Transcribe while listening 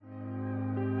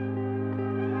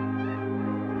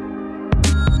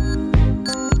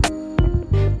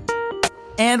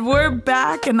And we're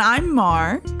back, and I'm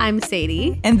Mar. I'm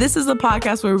Sadie. And this is a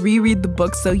podcast where we read the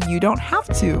book so you don't have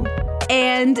to.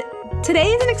 And today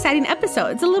is an exciting episode.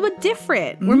 It's a little bit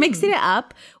different. We're mixing it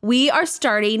up. We are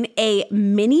starting a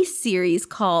mini series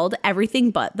called Everything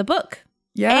But the Book.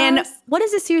 Yes. And what is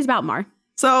this series about, Mar?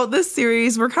 So this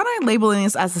series, we're kind of labeling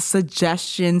this as a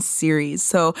suggestion series.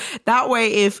 So that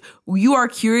way, if you are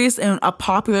curious in a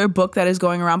popular book that is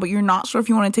going around, but you're not sure if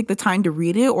you want to take the time to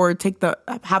read it or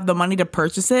have the money to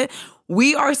purchase it,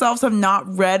 we ourselves have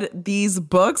not read these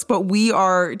books, but we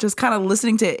are just kind of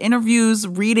listening to interviews,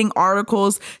 reading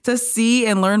articles to see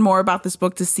and learn more about this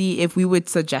book to see if we would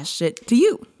suggest it to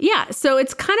you. Yeah, so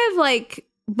it's kind of like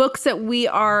books that we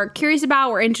are curious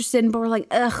about, we're interested in, but we're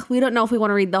like, we don't know if we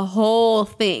want to read the whole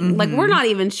thing. Mm-hmm. Like, we're not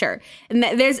even sure. And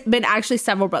there's been actually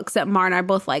several books that Mar and I are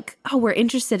both like, we're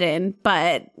interested in,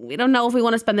 but we don't know if we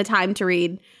want to spend the time to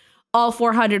read all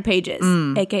 400 pages,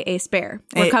 aka spare.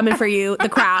 We're coming for you, the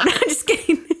crowd. I'm just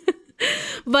kidding.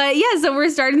 But yeah, so we're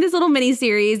starting this little mini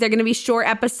series. They're going to be short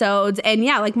episodes. And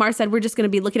yeah, like Mar said, we're just going to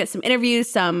be looking at some interviews,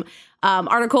 some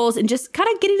articles, and just kind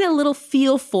of getting a little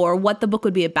feel for what the book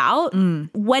would be about.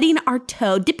 Dipping our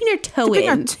toe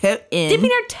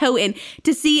in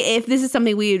to see if this is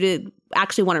something we would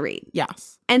actually want to read.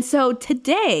 Yes. And so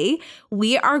today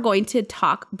we are going to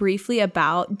talk briefly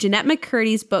about Jennette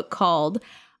McCurdy's book called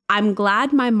I'm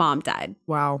Glad My Mom Died.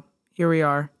 Wow. Here we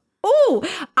are. Oh,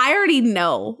 I already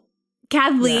know.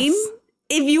 Kathleen,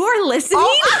 if you are listening,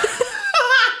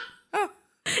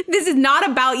 this is not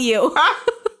about you.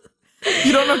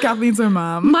 You don't know Kathleen's her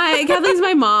mom. Kathleen's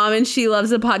my mom, and she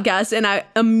loves the podcast. And I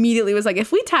immediately was like,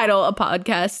 if we title a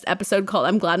podcast episode called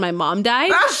I'm Glad My Mom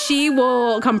Died, she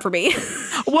will come for me.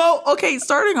 Well, okay,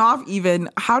 starting off even,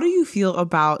 how do you feel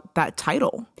about that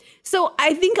title? So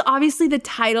I think obviously the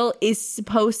title is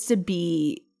supposed to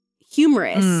be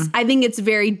humorous. I think it's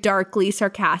very darkly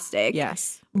sarcastic.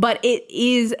 Yes. But it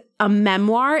is a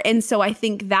memoir. And so I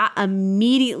think that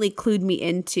immediately clued me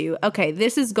into, okay,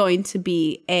 this is going to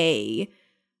be a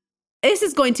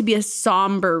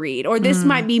somber read, or this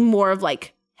might be more of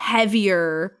like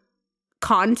heavier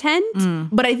content.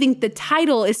 But I think the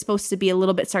title is supposed to be a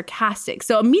little bit sarcastic.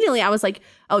 So immediately I was like,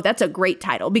 oh, that's a great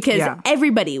title, because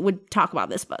everybody would talk about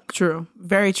this book. True.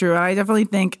 Very true. And I definitely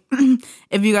think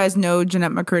if you guys know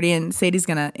Jennette McCurdy, and Sadie's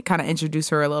going to kind of introduce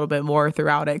her a little bit more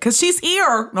throughout it, because she's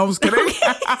here. No, I was kidding.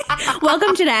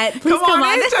 Welcome, Jennette. Please come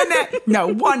on. Jennette. No,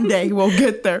 one day we'll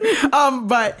get there.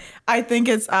 But I think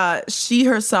it's she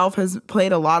herself has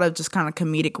played a lot of just kind of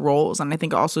comedic roles. And I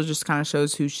think it also just kind of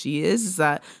shows who she is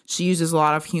that she uses a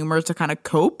lot of humor to kind of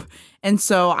cope. And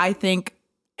so I think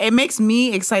it makes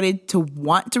me excited to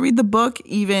want to read the book,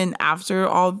 even after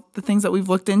all the things that we've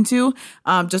looked into,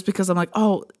 just because I'm like,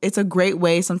 oh, it's a great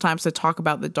way sometimes to talk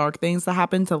about the dark things that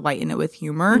happen, to lighten it with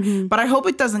humor. But I hope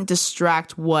it doesn't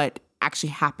distract what actually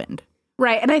happened.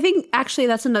 Right. And I think actually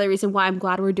that's another reason why I'm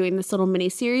glad we're doing this little mini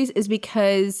series, is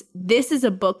because this is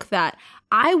a book that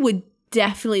I would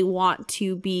definitely want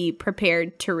to be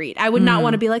prepared to read. I would not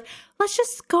want to be like, let's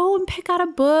just go and pick out a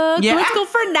book. Yeah. Let's go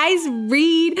for a nice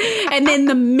read. And then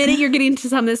the minute you're getting to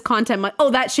some of this content, I'm like, oh,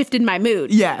 that shifted my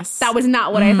mood. Yes. That was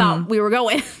not what I thought we were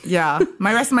going. Yeah.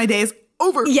 My rest of my day is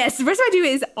over. Yes. The rest of my day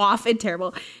is off and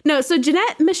terrible. No. So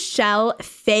Jennette Michelle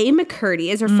Faye McCurdy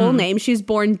is her full name. She was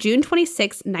born June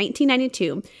 26,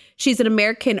 1992. She's an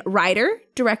American writer,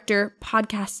 director,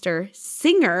 podcaster,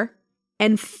 singer,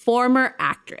 and former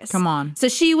actress. Come on. So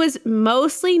she was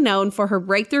mostly known for her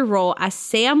breakthrough role as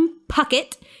Sam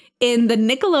Puckett in the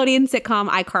Nickelodeon sitcom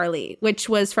iCarly, which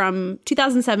was from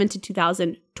 2007 to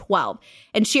 2012.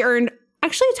 And she earned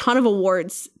actually a ton of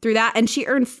awards through that. And she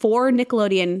earned 4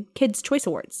 Nickelodeon Kids' Choice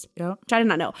Awards, which I did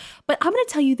not know. But I'm going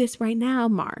to tell you this right now,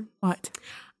 Mar. What?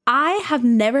 I have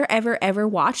never, ever, ever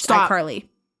watched iCarly.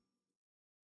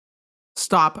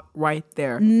 Stop right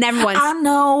there. Never once. I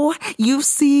know. You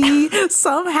see,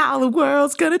 somehow the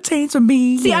world's going to change for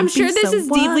me. See, I'm sure this is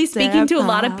deeply speaking to a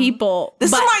lot of people.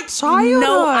 This is my childhood.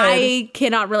 No, I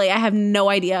cannot really. I have no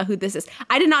idea who this is.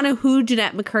 I did not know who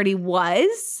Jennette McCurdy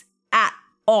was at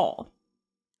all.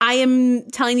 I am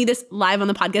telling you this live on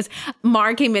the podcast.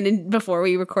 Mar came in and before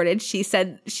we recorded, she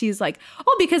said, she's like,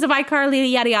 oh, because of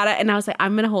iCarly, yada, yada. And I was like,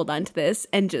 I'm going to hold on to this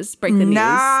and just break the news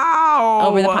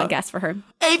over the podcast for her.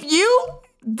 If you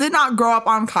did not grow up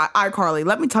on iCarly,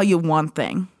 let me tell you one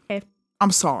thing. Okay.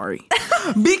 I'm sorry.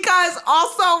 Because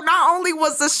also, not only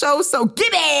was the show so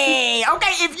giddy,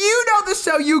 okay, if you know the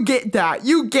show, you get that.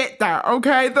 You get that,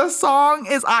 okay? The song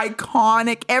is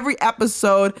iconic. Every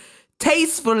episode,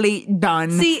 tastefully done.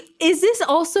 See, is this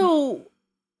also...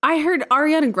 I heard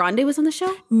Ariana Grande was on the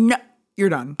show? No, you're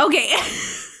done. Okay.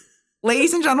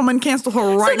 Ladies and gentlemen, cancel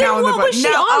her right then now. what was she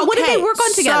on? What did they work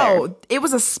on together? So it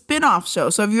was a spin-off show.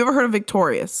 So have you ever heard of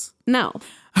Victorious? No.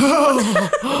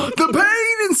 The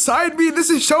pain inside me.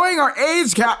 This is showing our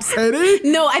age gap, Sadie.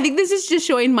 No, I think this is just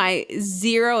showing my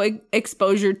zero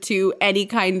exposure to any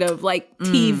kind of like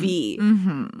TV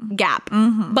gap.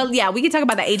 But yeah, we can talk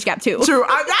about that age gap too. True.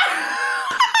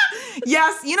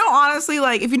 Yes, honestly,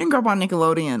 like if you didn't grow up on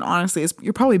Nickelodeon, honestly,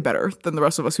 you're probably better than the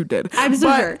rest of us who did. I'm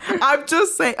so sure. I'm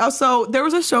just saying. So there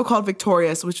was a show called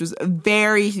Victorious, which was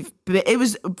it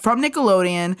was from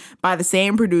Nickelodeon by the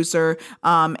same producer.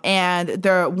 And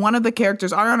one of the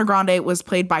characters, Ariana Grande, was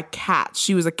played by Kat.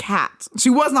 She was a cat.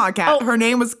 She was not a cat. Oh. Her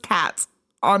name was Kat.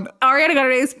 Ariana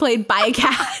Grande is played by a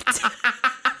cat.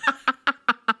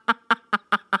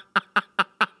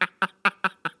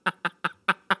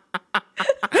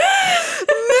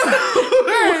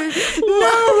 No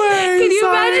way. Can you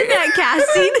imagine that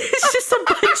casting? It's just a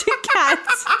bunch of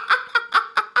cats.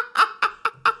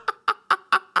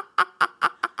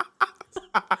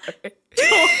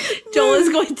 Joel is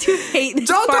going to hate this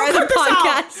part of the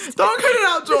podcast. Don't cut it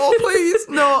out, Joel, please.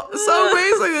 No. So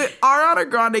basically, Ariana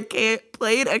Grande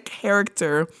played a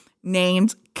character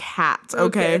named Kat.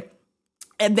 Okay.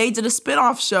 And they did a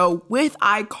spin-off show with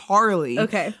iCarly.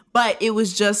 Okay. But it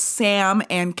was just Sam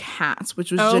and Kat,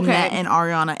 which was Jennette and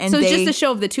Ariana. And so it's just a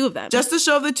show of the two of them. Just a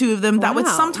show of the two of them that would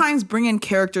sometimes bring in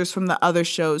characters from the other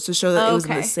shows to show that it was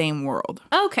in the same world.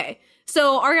 Okay.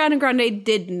 So Ariana Grande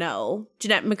did know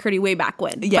Jennette McCurdy way back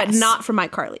when, but not from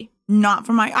iCarly. Not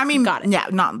from I mean, got it. Yeah,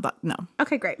 no.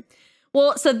 Okay, great.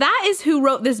 Well, so that is who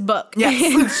wrote this book. Yes.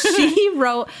 And she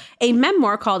wrote a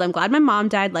memoir called I'm Glad My Mom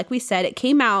Died. Like we said, it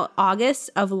came out August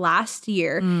of last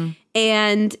year.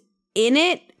 And in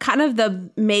it, kind of the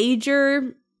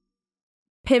major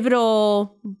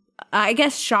pivotal, I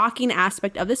guess, shocking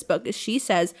aspect of this book is she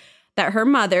says that her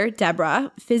mother,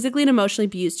 Deborah, physically and emotionally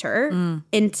abused her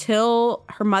until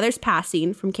her mother's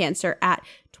passing from cancer at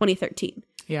 2013.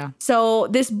 Yeah. So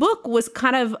this book was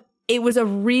it was a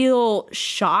real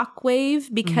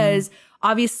shockwave because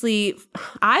obviously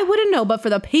I wouldn't know, but for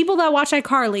the people that watch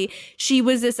iCarly, she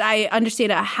was this, I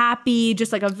understand, a happy,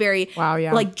 just like a very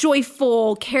like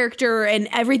joyful character and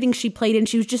everything she played in.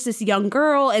 She was just this young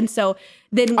girl. And so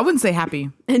then I wouldn't say happy.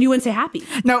 And you wouldn't say happy.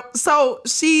 No. So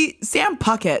Sam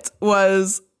Puckett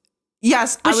was,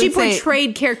 yes, but she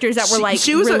portrayed characters that were like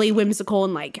she was really whimsical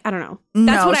and like, I don't know.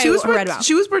 That's what I read about.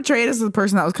 She was portrayed as the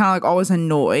person that was kind of like always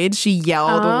annoyed. She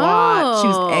yelled a lot. She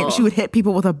was angry. She would hit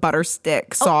people with a butter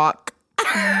stick sock.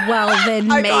 Well, then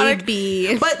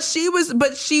maybe. But she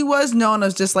was known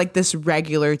as just like this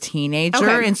regular teenager.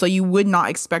 Okay. And so you would not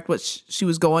expect what she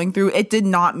was going through. It did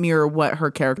not mirror what her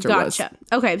character was. Gotcha.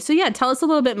 Okay. So yeah, tell us a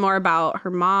little bit more about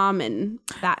her mom and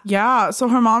that. Yeah. So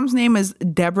her mom's name is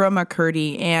Deborah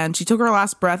McCurdy, and she took her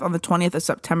last breath on the 20th of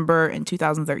September in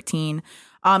 2013.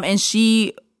 And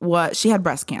she had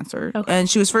breast cancer, and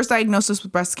she was first diagnosed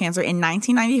with breast cancer in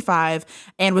 1995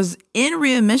 and was in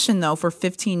remission though for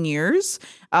 15 years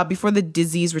before the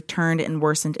disease returned and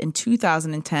worsened in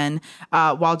 2010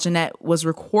 while Jennette was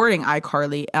recording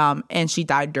iCarly, and she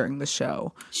died during the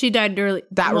show. She died during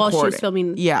while she was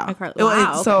filming iCarly.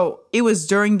 Wow. So it was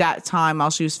during that time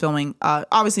while she was filming,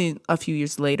 obviously a few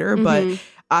years later, but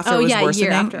after it was worsening.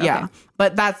 A year after, okay.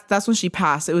 But that's when she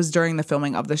passed. It was during the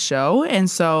filming of the show, and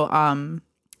so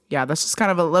yeah, that's just kind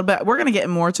of a little bit. We're going to get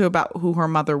more to about who her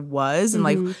mother was and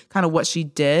like kind of what she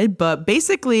did. But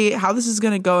basically how this is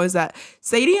going to go is that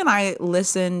Sadie and I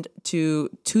listened to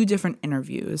two different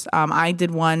interviews. I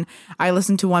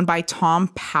listened to one by Tom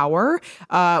Power,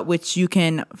 which you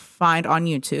can find on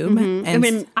YouTube.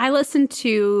 And I listened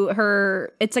to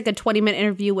her. It's like a 20-minute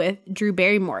interview with Drew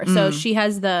Barrymore. So she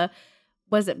has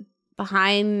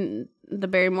Behind the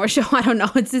Barrymore Show? I don't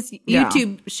know. It's this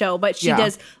YouTube show, but she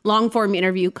does long form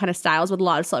interview kind of styles with a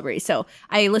lot of celebrities. So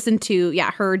I listened to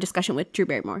her discussion with Drew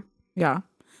Barrymore. Yeah.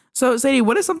 So Sadie,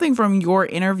 what is something from your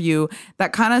interview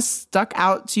that kind of stuck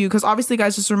out to you? Because obviously,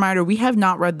 guys, just a reminder, we have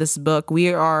not read this book.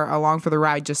 We are along for the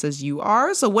ride just as you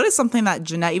are. So what is something that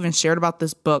Jennette even shared about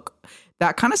this book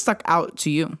that kind of stuck out to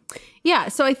you? Yeah.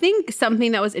 So I think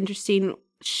something that was interesting,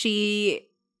 she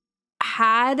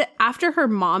had, after her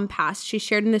mom passed, she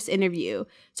shared in this interview.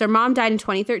 So her mom died in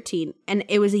 2013, and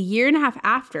it was a year and a half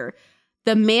after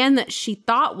the man that she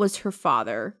thought was her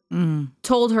father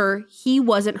told her he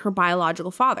wasn't her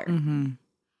biological father.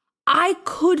 I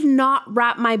could not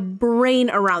wrap my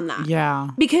brain around that. Yeah.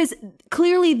 Because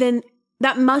clearly then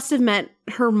that must have meant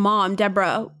her mom,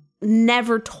 Deborah,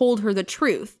 never told her the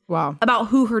truth about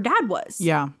who her dad was.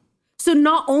 Yeah. So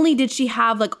not only did she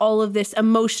have like all of this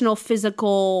emotional,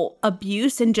 physical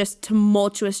abuse and just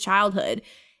tumultuous childhood,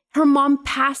 her mom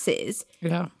passes.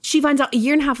 Yeah. She finds out a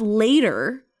year and a half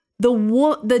later,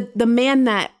 the man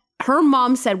that her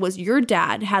mom said was your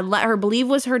dad, had let her believe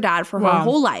was her dad for her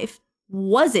whole life,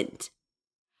 wasn't.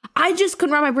 I just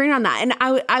couldn't wrap my brain around that.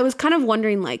 And I was kind of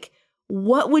wondering, like,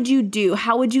 what would you do?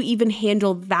 How would you even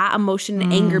handle that emotion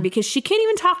and anger? Because she can't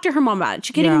even talk to her mom about it.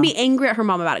 She can't even be angry at her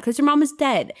mom about it because her mom is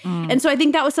dead. And so I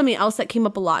think that was something else that came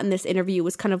up a lot in this interview,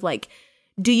 was kind of like,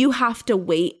 do you have to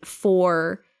wait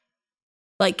for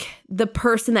like the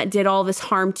person that did all this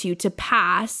harm to you to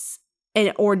pass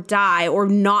or die or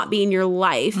not be in your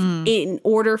life in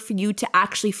order for you to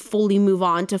actually fully move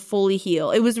on, to fully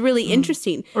heal? It was really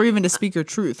interesting. Or even to speak your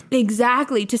truth.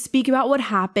 Exactly. To speak about what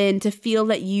happened, to feel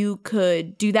that you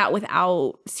could do that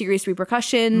without serious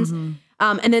repercussions.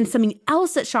 And then something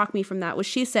else that shocked me from that was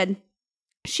she said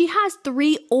she has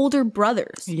 3 older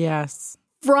brothers. Yes.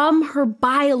 From her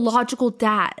biological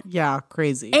dad. Yeah,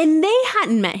 crazy. And they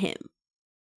hadn't met him.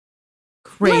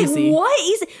 Crazy. Like, what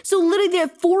is it? So literally, the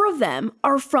 4 of them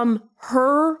are from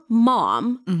her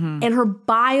mom and her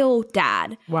bio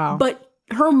dad. Wow. But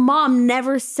her mom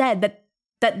never said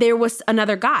that there was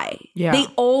another guy. Yeah. They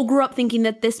all grew up thinking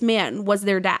that this man was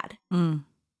their dad.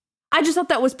 I just thought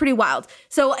that was pretty wild.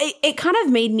 So it kind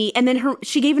of made me, and then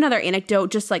she gave another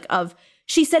anecdote just like of,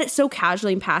 she said it so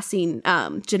casually in passing,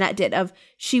 Jennette did, of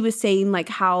she was saying like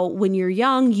how when you're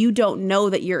young, you don't know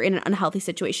that you're in unhealthy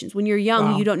situations. When you're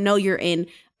young, you don't know you're in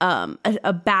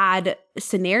a bad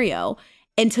scenario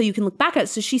until you can look back at it.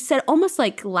 So she said almost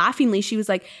like laughingly, she was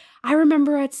like, I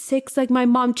remember at 6, like my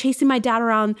mom chasing my dad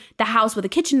around the house with a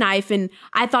kitchen knife, and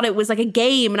I thought it was like a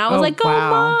game. And I was like, oh,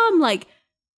 Mom. Like,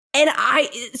 and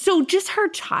so just her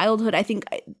childhood, I think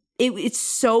it's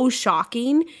so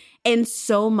shocking. And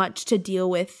so much to deal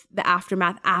with the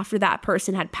aftermath after that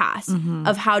person had passed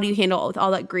of how do you handle with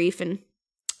all that grief. And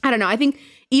I don't know. I think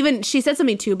even she said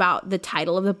something too about the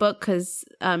title of the book, because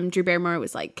Drew Barrymore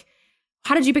was like,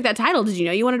 how did you pick that title? Did you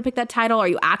know you wanted to pick that title? Are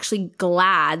you actually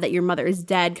glad that your mother is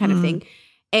dead kind of thing?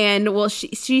 And well,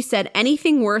 she said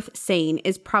anything worth saying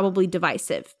is probably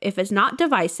divisive. If it's not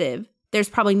divisive, there's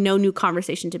probably no new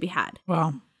conversation to be had.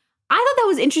 Wow. I thought that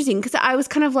was interesting because I was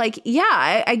kind of like,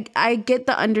 yeah, I get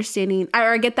the understanding, or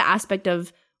I get the aspect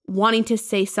of wanting to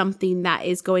say something that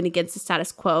is going against the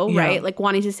status quo, right? Like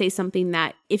wanting to say something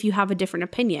that if you have a different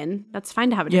opinion, that's fine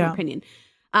to have a different opinion.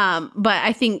 But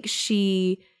I think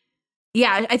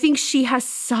I think she has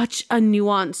such a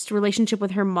nuanced relationship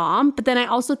with her mom. But then I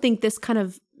also think this kind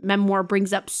of memoir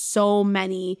brings up so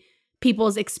many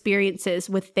people's experiences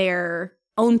with their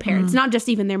own parents, not just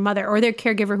even their mother or their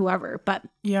caregiver, whoever. But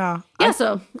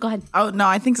so go ahead. Oh no,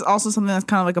 I think it's also something that's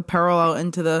kind of like a parallel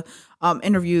into the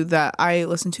interview that I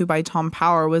listened to by Tom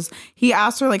Power. Was he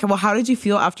asked her like, well, how did you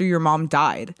feel after your mom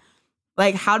died?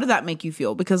 Like, how did that make you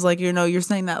feel? Because like, you know, you're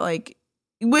saying that like,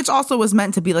 which also was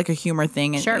meant to be like a humor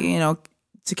thing, and you know,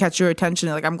 to catch your attention.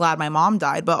 Like, I'm glad my mom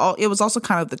died, but it was also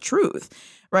kind of the truth.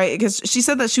 Right, because she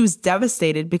said that she was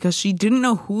devastated because she didn't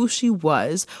know who she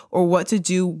was or what to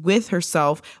do with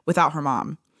herself without her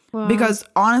mom. Wow. Because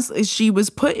honestly, she was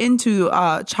put into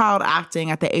child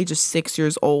acting at the age of 6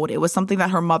 years old. It was something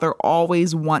that her mother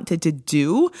always wanted to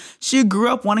do. She grew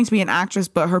up wanting to be an actress,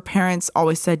 but her parents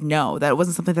always said no, that it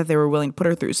wasn't something that they were willing to put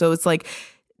her through. So it's like,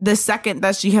 the second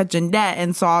that she had Jennette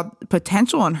and saw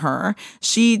potential in her,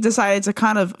 she decided to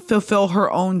kind of fulfill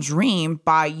her own dream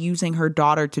by using her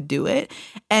daughter to do it.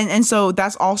 And so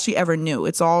that's all she ever knew.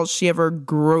 It's all she ever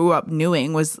grew up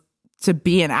knowing was to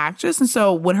be an actress. And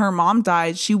so when her mom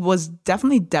died, she was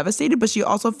definitely devastated, but she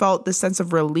also felt this sense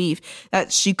of relief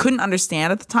that she couldn't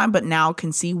understand at the time, but now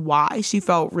can see why she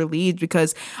felt relieved.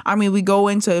 Because, I mean, we go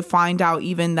in to find out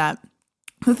even that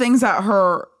the things that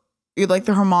her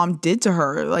mom did to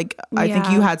her. Like, I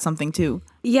think you had something too.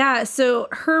 Yeah. So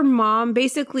her mom,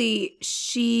 basically,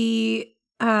 she,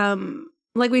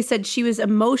 like we said, she was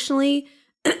emotionally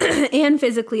and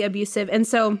physically abusive. And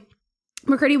so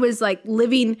McCurdy was like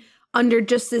living under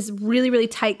just this really, really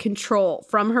tight control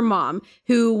from her mom,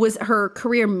 who was her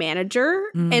career manager.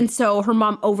 And so her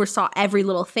mom oversaw every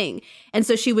little thing. And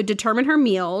so she would determine her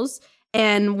meals.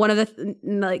 And one of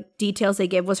the details they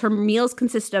gave was her meals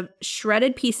consisted of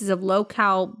shredded pieces of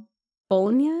low-cal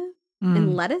bologna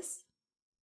and lettuce.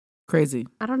 Crazy.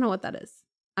 I don't know what that is.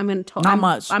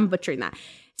 Much. I'm butchering that.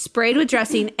 Sprayed with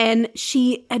dressing, and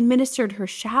she administered her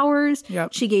showers.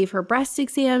 Yep. She gave her breast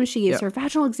exams. She gave her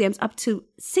vaginal exams up to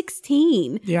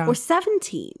 16 or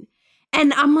 17.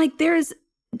 And I'm like, there's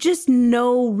just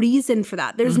no reason for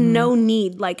that. There's no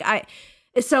need.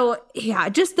 So yeah,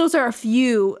 just those are a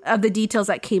few of the details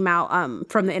that came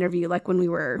out from the interview. Like when we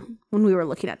were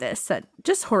looking at this, that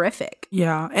just horrific.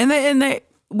 Yeah, and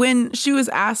when she was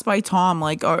asked by Tom,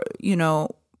 like,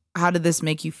 how did this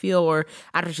make you feel? Or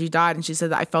after she died, and she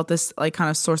said that I felt this like kind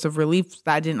of source of relief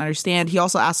that I didn't understand. He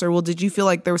also asked her, well, did you feel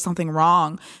like there was something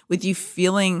wrong with you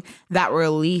feeling that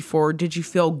relief? Or did you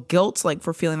feel guilt like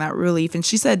for feeling that relief? And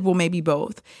she said, well, maybe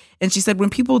both. And she said, when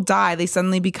people die, they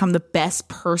suddenly become the best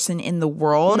person in the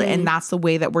world. And that's the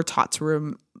way that we're taught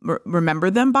to remember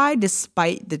them by,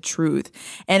 despite the truth.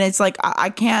 And it's like, I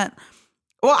can't.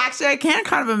 Well, actually, I can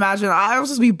kind of imagine. I'll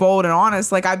just be bold and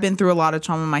honest. Like, I've been through a lot of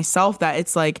trauma myself, that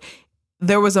it's like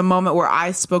there was a moment where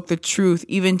I spoke the truth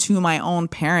even to my own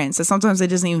parents. And sometimes it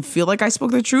doesn't even feel like I spoke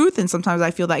the truth. And sometimes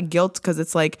I feel that guilt because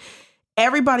it's like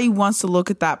everybody wants to look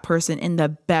at that person in the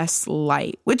best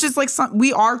light, which is like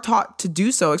we are taught to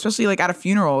do so, especially like at a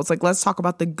funeral. It's like, let's talk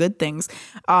about the good things.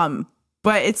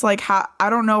 But it's like,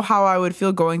 I don't know how I would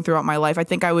feel going throughout my life. I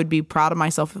think I would be proud of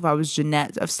myself if I was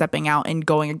Jennette, of stepping out and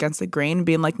going against the grain and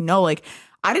being like, no, like,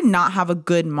 I did not have a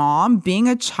good mom. Being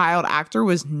a child actor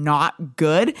was not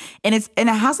good. And it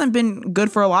hasn't been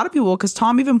good for a lot of people, because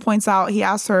Tom even points out, he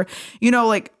asked her,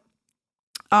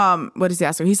 what does he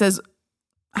ask her? He says,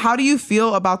 how do you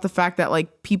feel about the fact that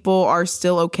like people are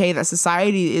still okay, that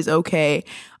society is okay,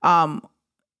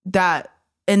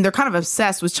 and they're kind of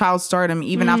obsessed with child stardom,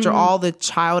 even after all the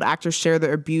child actors share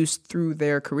their abuse through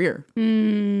their career.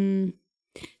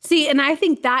 See, and I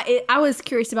think I was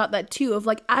curious about that too, of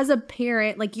like, as a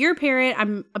parent, like you're a parent,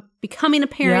 I'm becoming a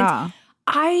parent. Yeah.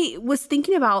 I was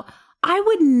thinking about, I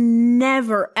would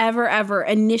never, ever, ever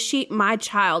initiate my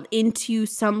child into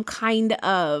some kind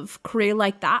of career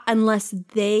like that unless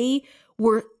they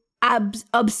were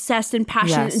obsessed and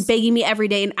passionate and begging me every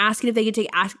day and asking if they could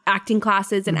take acting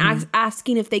classes and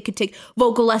asking if they could take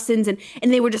vocal lessons, and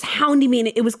they were just hounding me,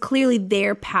 and it was clearly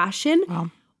their passion. Wow.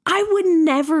 I would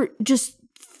never just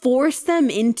force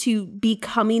them into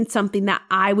becoming something that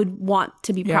I would want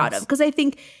to be proud of, because I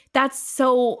think that's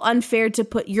so unfair to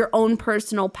put your own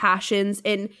personal passions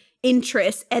and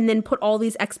interests and then put all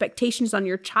these expectations on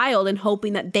your child and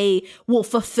hoping that they will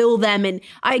fulfill them. And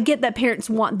I get that parents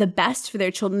want the best for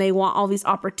their children. They want all these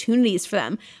opportunities for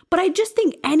them. But I just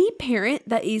think any parent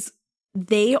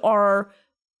they are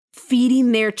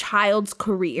feeding their child's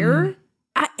career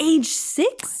at age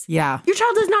 6. Yeah. Your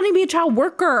child does not need to be a child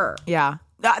worker. Yeah.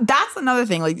 That's another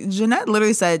thing. Like, Jennette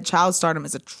literally said child stardom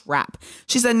is a trap.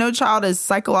 She said no child is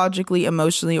psychologically,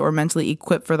 emotionally, or mentally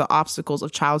equipped for the obstacles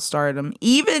of child stardom.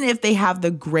 Even if they have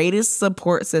the greatest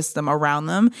support system around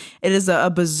them, it is a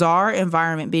bizarre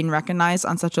environment being recognized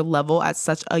on such a level at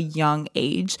such a young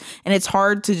age. And it's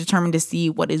hard to determine to see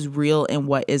what is real and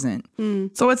what isn't.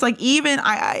 So it's like, even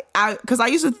because I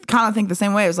used to kind of think the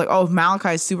same way. It was like, oh,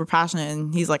 Malachi is super passionate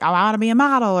and he's like, I want to be a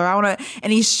model, or I want to,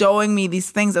 and he's showing me these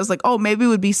things. I was like, oh,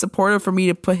 maybe would be supportive for me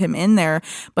to put him in there.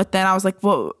 But then I was like,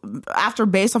 well,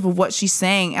 based off of what she's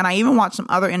saying, and I even watched some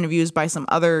other interviews by some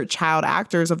other child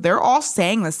actors, they're all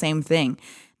saying the same thing.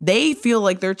 They feel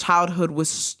like their childhood was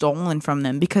stolen from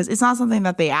them because it's not something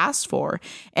that they asked for.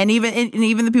 And even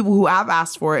the people who have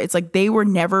asked for it, it's like they were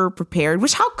never prepared,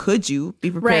 which how could you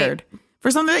be prepared? Right. For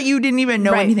something that you didn't even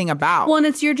know anything about. Well, and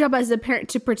it's your job as a parent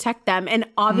to protect them. And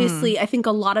obviously, I think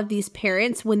a lot of these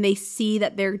parents, when they see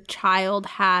that their child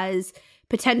has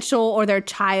potential or their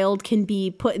child can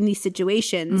be put in these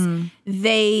situations,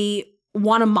 they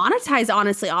want to monetize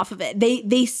honestly off of it.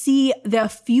 They see the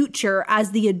future as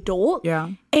the adult. Yeah.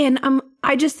 And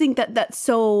I just think that that's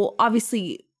so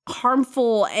obviously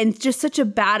harmful and just such a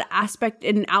bad aspect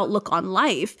and outlook on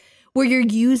life, where you're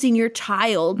using your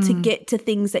child to get to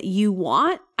things that you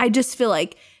want. I just feel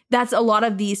like that's a lot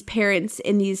of these parents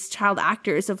and these child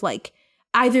actors of like,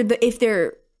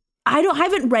 either I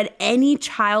haven't read any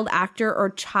child actor or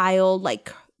child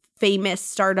like famous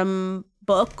stardom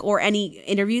book or any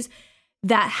interviews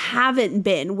that haven't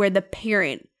been where the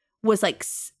parent was like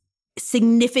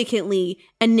significantly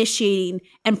initiating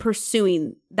and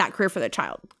pursuing that career for their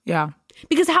child. Yeah.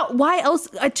 Because why else?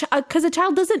 Because a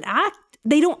child doesn't act.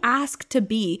 They don't ask to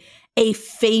be a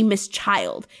famous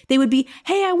child. They would be,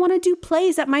 hey, I want to do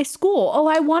plays at my school. Oh,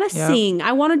 I want to sing.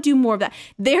 I want to do more of that.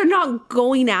 They're not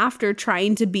going after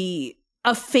trying to be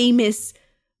a famous.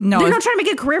 No, they're not trying to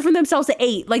make a career for themselves at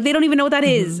 8. Like, they don't even know what that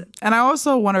is. And I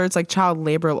also wonder, it's like child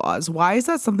labor laws. Why is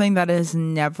that something that is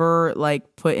never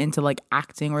like put into like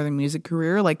acting or the music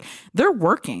career? Like, they're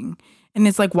working. And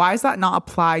it's like, why is that not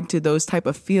applied to those type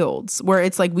of fields where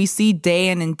it's like we see day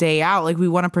in and day out, like we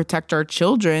want to protect our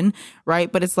children,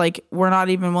 right? But it's like we're not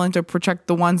even willing to protect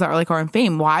the ones that are in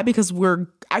fame. Why? Because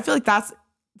I feel like that's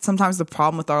sometimes the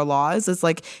problem with our laws. It's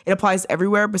like it applies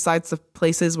everywhere besides the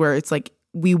places where it's like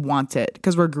we want it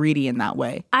because we're greedy in that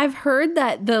way. I've heard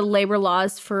that the labor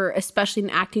laws for, especially in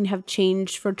acting, have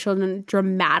changed for children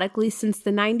dramatically since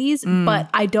the 90s, but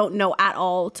I don't know at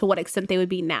all to what extent they would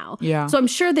be now. Yeah. So I'm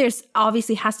sure there's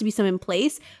obviously has to be some in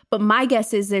place, but my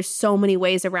guess is there's so many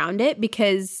ways around it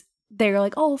because they're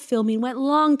like, oh, filming went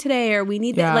long today, or we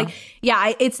need that. Like,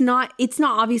 it's not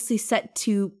obviously set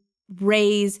to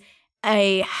raise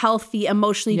a healthy,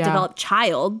 emotionally developed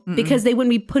child because they wouldn't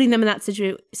be putting them in that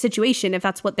situation if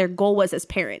that's what their goal was as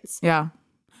parents. Yeah.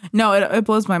 No, it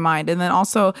blows my mind. And then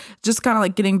also just kind of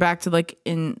like getting back to like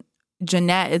in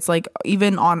Jennette, it's like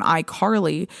even on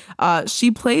iCarly, she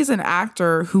plays an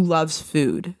actor who loves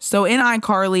food. So in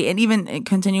iCarly, and even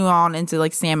continue on into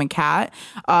like Sam and Cat,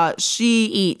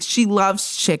 she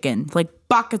loves chicken, like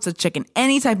buckets of chicken,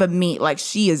 any type of meat. Like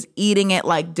she is eating it,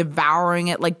 like devouring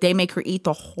it. Like they make her eat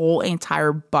the whole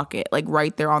entire bucket, like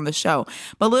right there on the show.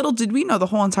 But little did we know the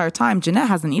whole entire time, Jennette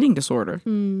has an eating disorder.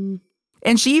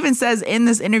 And she even says in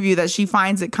this interview that she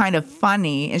finds it kind of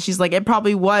funny. And she's like, it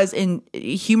probably was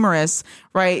humorous,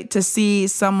 right, to see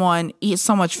someone eat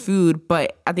so much food,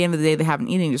 but at the end of the day, they have an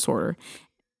eating disorder.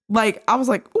 Like, I was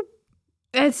like, ooh.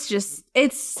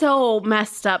 It's so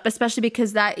messed up, especially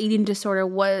because that eating disorder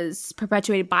was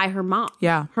perpetuated by her mom.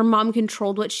 Yeah. Her mom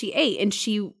controlled what she ate. And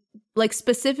she, like,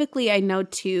 specifically, I know,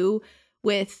 too,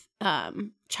 with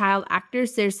child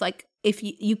actors, there's, like, if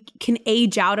you can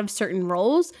age out of certain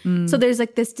roles. So there's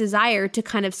like this desire to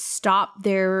kind of stop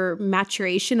their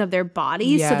maturation of their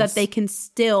bodies so that they can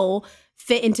still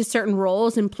fit into certain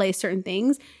roles and play certain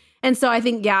things. And so I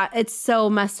think, it's so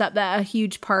messed up that a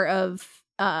huge part of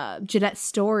Jennette's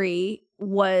story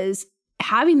was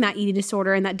having that eating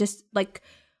disorder and that just like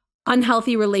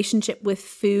unhealthy relationship with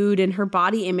food and her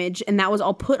body image, and that was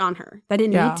all put on her. That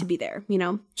didn't need to be there, you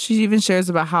know? She even shares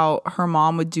about how her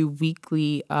mom would do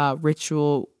weekly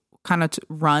ritual kind of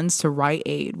runs to Rite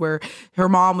Aid, where her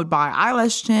mom would buy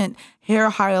eyelash tint, hair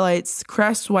highlights,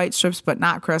 Crest white strips, but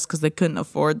not Crest because they couldn't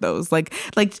afford those. Like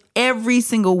every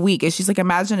single week. And she's like,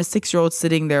 imagine a 6-year-old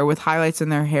sitting there with highlights in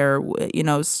their hair. You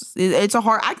know, it's a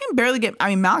hard. I can barely get. I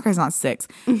mean, Malachi's not 6.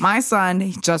 My son,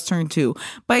 he just turned 2,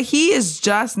 but he is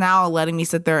just now letting me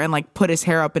sit there and like put his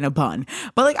hair up in a bun.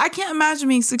 But like, I can't imagine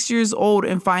being 6 years old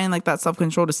and finding like that self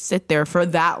control to sit there for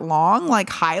that long, like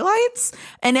highlights.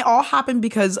 And it all happened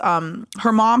because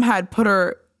her mom had put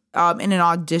her in an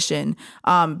audition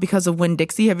because of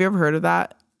Winn-Dixie. Have you ever heard of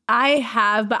that? I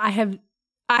have, but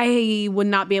I would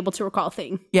not be able to recall a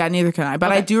thing. Yeah, neither can I.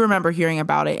 But I do remember hearing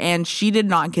about it. And she did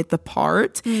not get the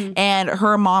part. And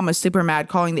her mom was super mad,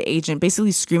 calling the agent,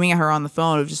 basically screaming at her on the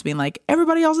phone of just being like,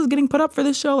 everybody else is getting put up for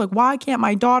this show. Like, why can't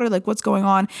my daughter? Like, what's going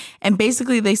on? And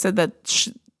basically they said that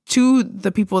to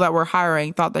the people that were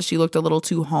hiring, thought that she looked a little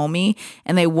too homey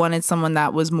and they wanted someone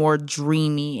that was more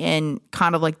dreamy and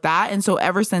kind of like that. And so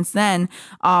ever since then,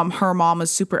 her mom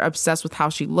was super obsessed with how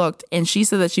she looked. And she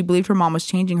said that she believed her mom was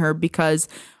changing her because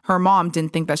her mom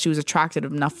didn't think that she was attractive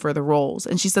enough for the roles.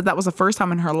 And she said that was the first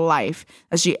time in her life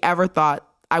that she ever thought,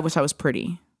 I wish I was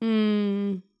pretty.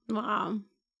 Wow.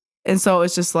 And so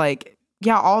it's just like,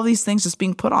 all these things just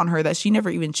being put on her that she never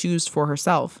even chose for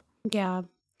herself.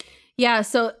 Yeah,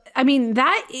 so, I mean,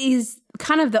 that is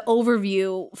kind of the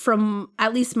overview from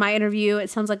at least my interview. It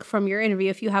sounds like from your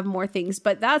interview, if you have more things.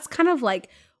 But that's kind of like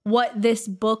what this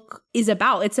book is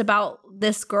about. It's about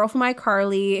this girl from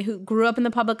iCarly who grew up in the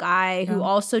public eye, who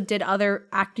also did other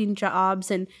acting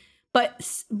jobs.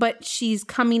 But she's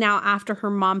coming out after her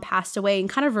mom passed away and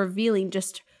kind of revealing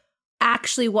just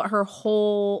actually what her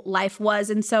whole life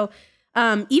was. And so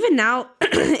even now,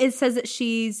 it says that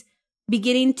she's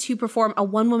beginning to perform a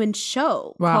one-woman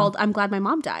show called I'm Glad My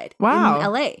Mom Died in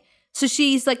LA. So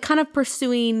she's like kind of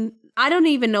pursuing, I don't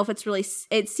even know if it's really,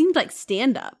 it seems like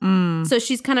stand-up. So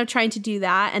she's kind of trying to do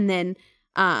that. And then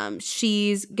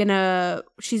she's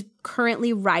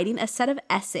currently writing a set of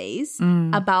essays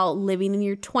about living in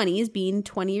your 20s, being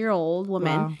 20-year-old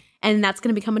woman. And that's going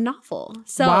to become a novel.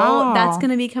 So that's going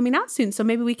to be coming out soon. So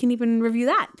maybe we can even review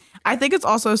that. I think it's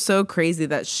also so crazy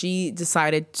that she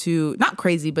decided to, not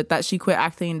crazy, but that she quit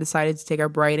acting and decided to take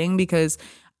up writing because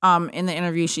in the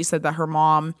interview, she said that her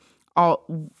mom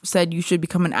said you should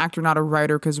become an actor, not a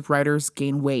writer, because writers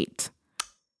gain weight.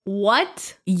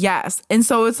 What? Yes. And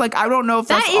so it's like, I don't know if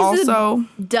that's also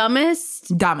the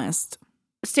dumbest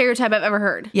stereotype I've ever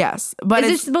heard. Yes. But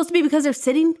is it supposed to be because they're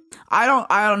sitting? I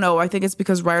don't know. I think it's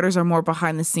because writers are more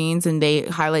behind the scenes and they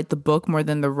highlight the book more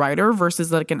than the writer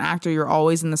versus like an actor, you're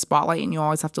always in the spotlight and you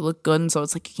always have to look good. And so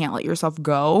it's like you can't let yourself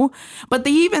go. But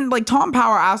they even like Tom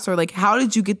Power asked her, like, how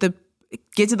did you get the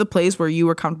get to the place where you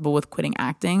were comfortable with quitting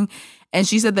acting? And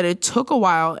she said that it took a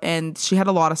while and she had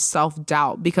a lot of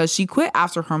self-doubt because she quit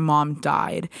after her mom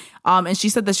died. And she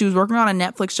said that she was working on a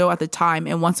Netflix show at the time.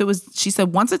 And she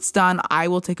said, once it's done, I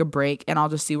will take a break and I'll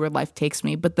just see where life takes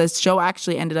me. But the show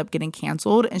actually ended up getting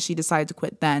canceled and she decided to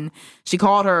quit then. She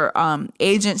called her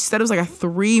agent. She said it was like a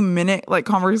 3-minute like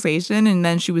conversation and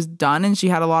then she was done. And she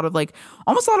had a lot of like,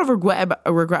 almost a lot of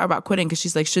regret about quitting because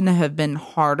she's like, shouldn't it have been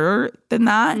harder than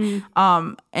that?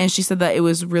 And she said that it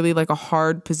was really like a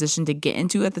hard position to get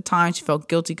into at the time. She felt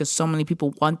guilty because so many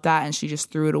people want that and she just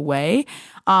threw it away.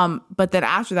 But then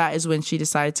after that is when she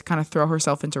decided to kind of throw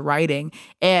herself into writing.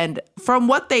 And from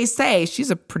what they say, she's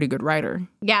a pretty good writer.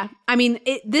 Yeah. I mean,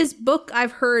 this book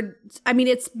I've heard, I mean,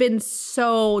 it's been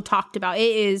so talked about.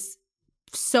 It is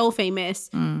so famous.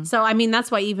 So, I mean,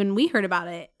 that's why even we heard about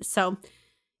it. So,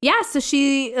 yeah, so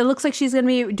it looks like she's going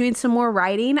to be doing some more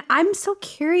writing. I'm so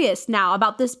curious now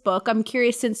about this book. I'm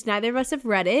curious since neither of us have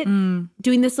read it,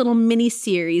 doing this little mini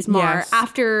series, Mar. Yes.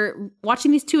 After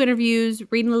watching these 2 interviews,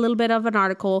 reading a little bit of an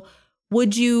article,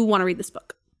 would you want to read this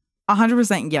book?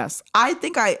 100% yes. I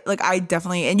think I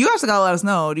definitely, and you guys gotta let us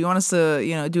know. Do you want us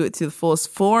to, do it to the fullest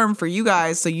form for you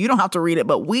guys so you don't have to read it,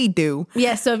 but we do?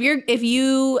 Yeah, so if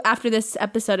you after this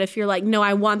episode, if you're like, no,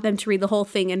 I want them to read the whole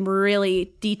thing and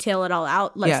really detail it all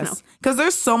out, let us know. Because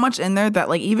there's so much in there that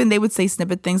like even they would say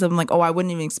snippet things. I'm like, oh, I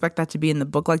wouldn't even expect that to be in the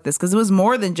book like this because it was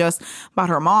more than just about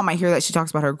her mom. I hear that she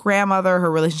talks about her grandmother,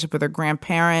 her relationship with her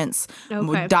grandparents,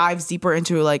 dives deeper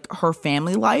into like her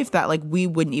family life that like we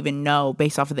wouldn't even know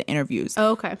based off of the interviews.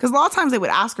 Oh, okay. Because a lot of times they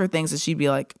would ask her things and she'd be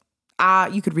like,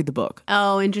 you could read the book.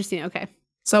 Oh, interesting. Okay.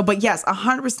 So, but yes,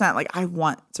 100%. Like, I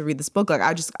want to read this book. Like,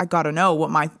 I got to know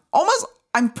what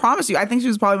I promise you, I think she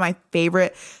was probably my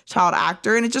favorite child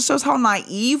actor. And it just shows how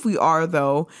naive we are,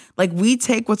 though. Like, we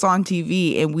take what's on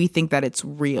TV and we think that it's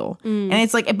real. And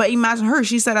it's like, but imagine her.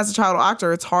 She said as a child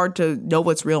actor, it's hard to know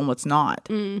what's real and what's not.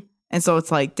 And so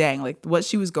it's like, dang, like what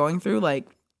she was going through, like,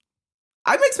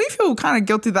 it makes me feel kind of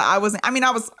guilty that I was,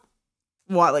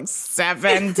 like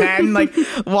 7, 10, like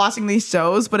watching these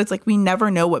shows, but it's like we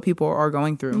never know what people are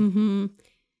going through.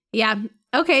 Yeah.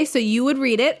 Okay, so you would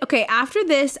read it. Okay, after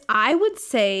this, I would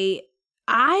say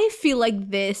I feel like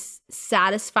this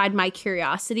satisfied my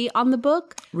curiosity on the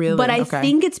book. Really? But I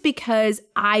think it's because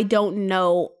I don't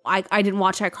know. I didn't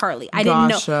watch iCarly. I didn't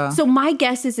know. So my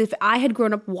guess is if I had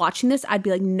grown up watching this, I'd be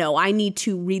like, no, I need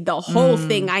to read the whole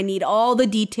thing. I need all the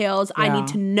details. Yeah. I need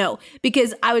to know.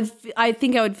 Because I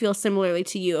think I would feel similarly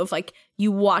to you of like,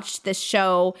 you watched this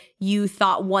show, you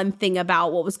thought one thing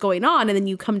about what was going on, and then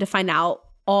you come to find out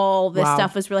all this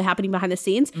stuff was really happening behind the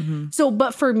scenes. So,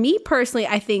 but for me personally,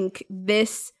 I think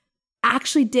this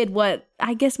actually did what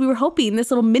I guess we were hoping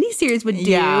this little mini series would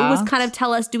do, was kind of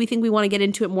tell us, do we think we want to get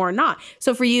into it more or not?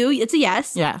 So for you, it's a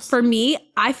yes. Yes. For me,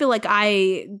 I feel like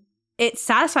it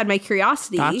satisfied my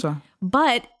curiosity. Gotcha.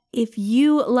 But if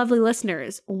you lovely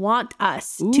listeners want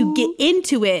us to get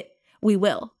into it, we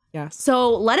will. Yes.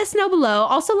 So let us know below.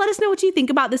 Also, let us know what you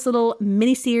think about this little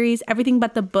mini series, Everything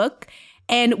But the Book.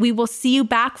 And we will see you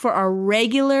back for our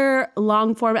regular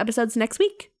long form episodes next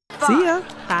week. See ya.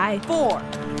 Bye. 4,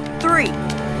 3,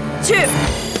 2.